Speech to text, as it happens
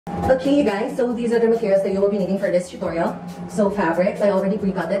Okay, you guys, so these are the materials that you will be needing for this tutorial. So fabrics, I already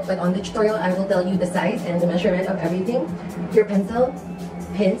pre-cut it, but on the tutorial, I will tell you the size and the measurement of everything. Your pencil,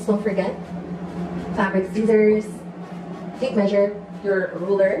 pins, don't forget, fabric scissors, tape measure, your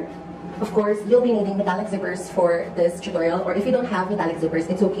ruler. Of course, you'll be needing metallic zippers for this tutorial, or if you don't have metallic zippers,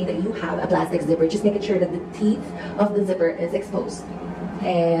 it's okay that you have a plastic zipper. Just making sure that the teeth of the zipper is exposed.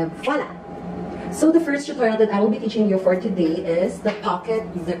 And voila! So the first tutorial that I will be teaching you for today is the pocket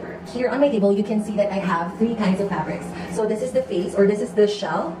zipper. Here on my table, you can see that I have 3 kinds of fabrics. So this is the face, or this is the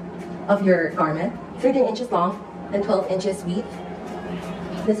shell of your garment, 13 inches long and 12 inches width.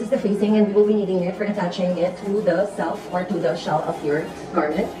 This is the facing, and we will be needing it for attaching it to the self or to the shell of your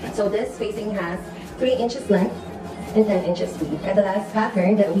garment. So this facing has 3 inches length and 10 inches width. And the last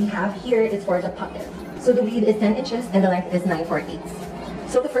pattern that we have here is for the pocket. So the width is 10 inches and the length is 9/4.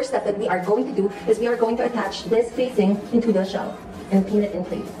 So the first step that we are going to do is we are going to attach this facing into the shell and pin it in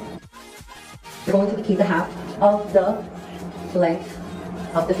place. We're going to keep the half of the length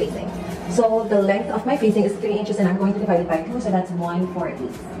of the facing. So the length of my facing is 3 inches and I'm going to divide it by 2, so that's 1/4.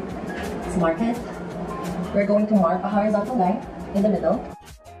 Let's mark it. We're going to mark a horizontal line in the middle.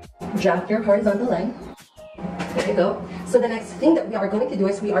 Draft your horizontal line. There you go. So the next thing that we are going to do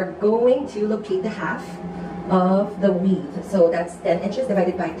is we are going to locate the half of the width. So that's 10 inches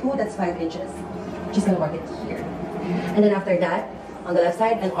divided by 2, that's 5 inches. Just gonna mark it here. And then after that, on the left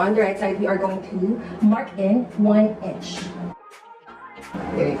side and on the right side, we are going to mark in 1 inch.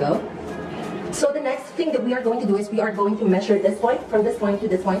 There you go. So the next thing that we are going to do is we are going to measure this point, from this point to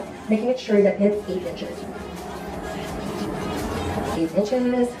this point, making it sure that it's 8 inches. 8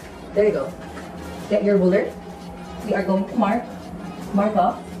 inches. There you go. Get your ruler. We are going to mark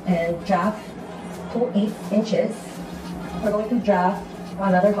off and draft to 8 inches. We're going to draft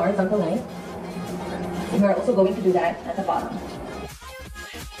another horizontal line. We are also going to do that at the bottom.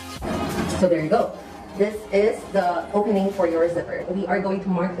 So there you go. This is the opening for your zipper. We are going to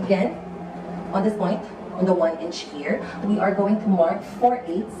mark again on this point, on the 1 inch here. We are going to mark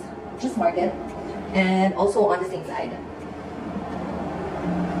 4/8, just mark it, and also on the same side.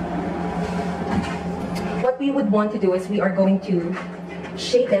 What we would want to do is we are going to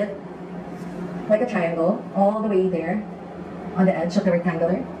shape it like a triangle all the way there on the edge of the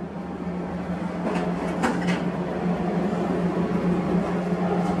rectangular.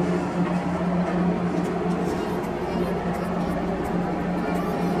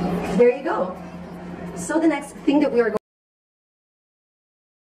 There you go. So the next thing that we are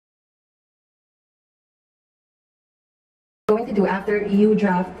going to do after you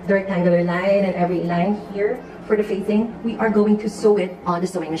draft the rectangular line and every line here for the facing, we are going to sew it on the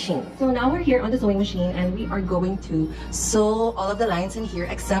sewing machine. So now we're here on the sewing machine and we are going to sew all of the lines in here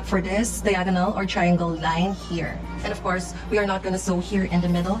except for this diagonal or triangle line here. And of course, we are not going to sew here in the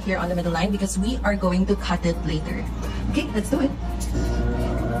middle, here on the middle line, because we are going to cut it later. Okay, let's do it.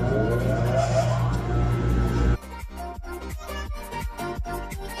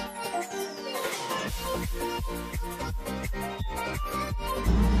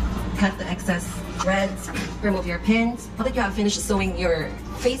 Cut the excess threads, remove your pins. Now that you have finished sewing your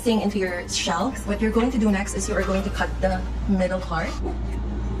facing into your shell, what you're going to do next is you are going to cut the middle part.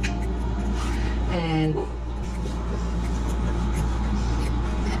 And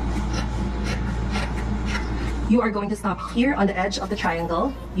you are going to stop here on the edge of the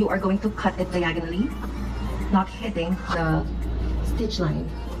triangle. You are going to cut it diagonally, not hitting the stitch line.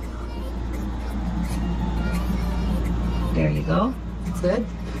 There you go. It's good.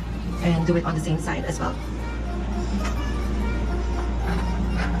 And do it on the same side as well.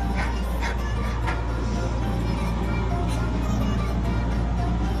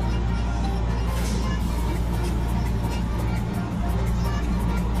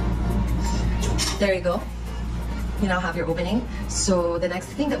 There you go. You now have your opening. So the next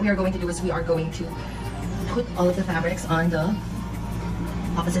thing that we are going to do is we are going to put all of the fabrics on the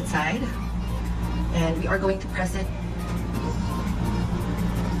opposite side, and we are going to press it .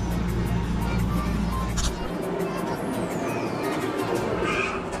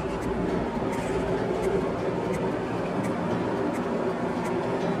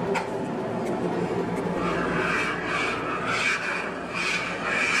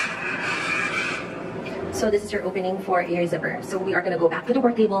 So this is your opening for your zipper. So we are going to go back to the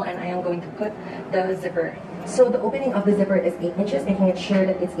work table and I am going to put the zipper. So the opening of the zipper is 8 inches, making it sure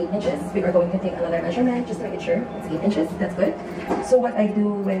that it's 8 inches. We are going to take another measurement just to make it sure it's 8 inches. That's good. So what I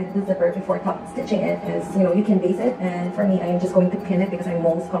do with the zipper before top stitching it is, you can base it. And for me, I'm just going to pin it because I'm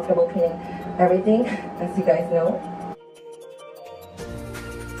most comfortable pinning everything, as you guys know.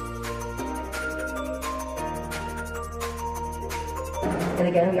 And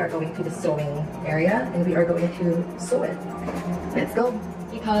again, we are going to the sewing area and we are going to sew it. Let's go.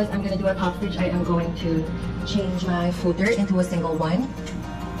 Because I'm going to do a top stitch, I am going to change my footer into a single one.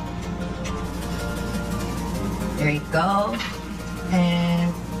 There you go.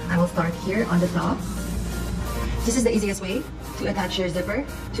 And I will start here on the top. This is the easiest way to attach your zipper,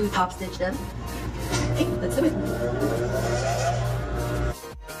 to top stitch them. Okay, let's do it.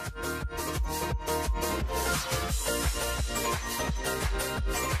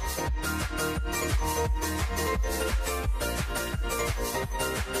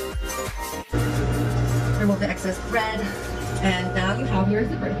 Remove the excess thread, and now you have your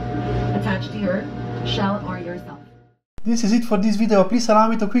zipper attached to your shell or yourself. This is it for this video. Please allow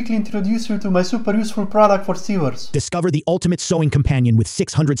me to quickly introduce you to my super useful product for sewers. Discover the ultimate sewing companion with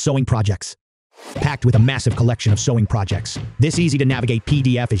 600 sewing projects. Packed with a massive collection of sewing projects, this easy-to-navigate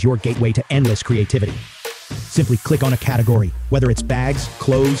PDF is your gateway to endless creativity. Simply click on a category, whether it's bags,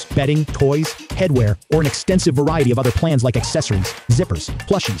 clothes, bedding, toys, headwear, or an extensive variety of other plans like accessories, zippers,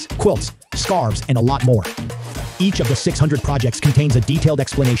 plushies, quilts, scarves, and a lot more. Each of the 600 projects contains a detailed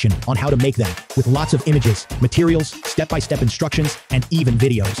explanation on how to make them, with lots of images, materials, step-by-step instructions, and even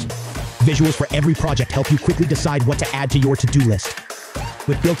videos. Visuals for every project help you quickly decide what to add to your to-do list.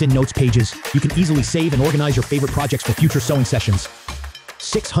 With built-in notes pages, you can easily save and organize your favorite projects for future sewing sessions.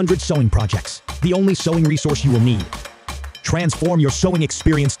 600 sewing projects, the only sewing resource you will need. Transform your sewing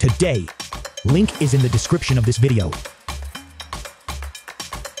experience today. Link is in the description of this video.